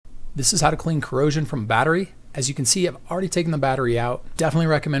This is how to clean corrosion from a battery. As you can see, I've already taken the battery out. Definitely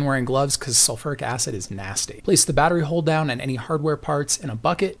recommend wearing gloves because sulfuric acid is nasty. Place the battery hold down and any hardware parts in a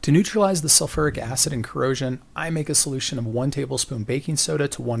bucket. To neutralize the sulfuric acid and corrosion, I make a solution of 1 tablespoon baking soda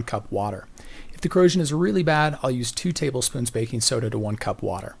to 1 cup water. If the corrosion is really bad, I'll use 2 tablespoons baking soda to 1 cup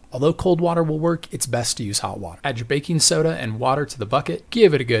water. Although cold water will work, it's best to use hot water. Add your baking soda and water to the bucket.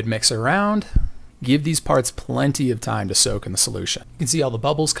 Give it a good mix around. Give these parts plenty of time to soak in the solution. You can see all the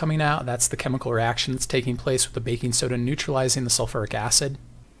bubbles coming out. That's the chemical reaction that's taking place with the baking soda neutralizing the sulfuric acid.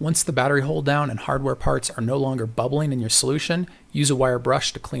 Once the battery hold down and hardware parts are no longer bubbling in your solution, use a wire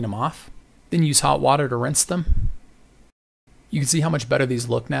brush to clean them off. Then use hot water to rinse them. You can see how much better these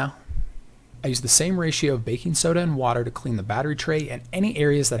look now. I use the same ratio of baking soda and water to clean the battery tray and any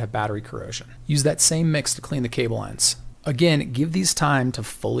areas that have battery corrosion. Use that same mix to clean the cable ends. Again, give these time to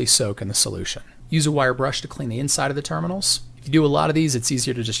fully soak in the solution. Use a wire brush to clean the inside of the terminals. If you do a lot of these, it's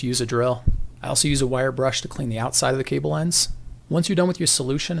easier to just use a drill. I also use a wire brush to clean the outside of the cable ends. Once you're done with your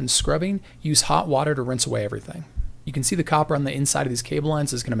solution and scrubbing, use hot water to rinse away everything. You can see the copper on the inside of these cable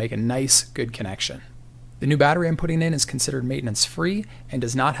ends is going to make a nice, good connection. The new battery I'm putting in is considered maintenance-free and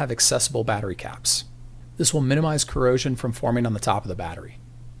does not have accessible battery caps. This will minimize corrosion from forming on the top of the battery.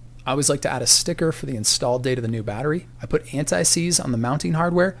 I always like to add a sticker for the installed date of the new battery. I put anti-seize on the mounting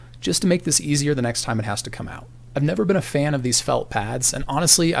hardware just to make this easier the next time it has to come out. I've never been a fan of these felt pads, and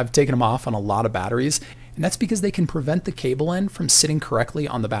honestly, I've taken them off on a lot of batteries, and that's because they can prevent the cable end from sitting correctly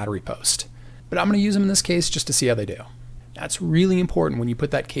on the battery post. But I'm going to use them in this case just to see how they do. That's really important when you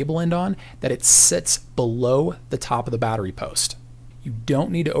put that cable end on, that it sits below the top of the battery post. You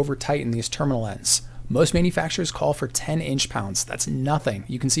don't need to over-tighten these terminal ends. Most manufacturers call for 10 inch-pounds. That's nothing.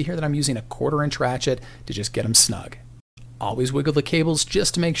 You can see here that I'm using a 1/4 inch ratchet to just get them snug. Always wiggle the cables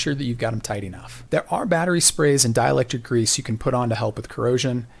just to make sure that you've got them tight enough. There are battery sprays and dielectric grease you can put on to help with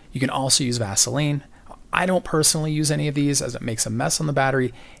corrosion. You can also use Vaseline. I don't personally use any of these as it makes a mess on the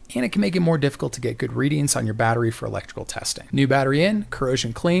battery and it can make it more difficult to get good readings on your battery for electrical testing. New battery in,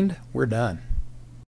 corrosion cleaned, we're done.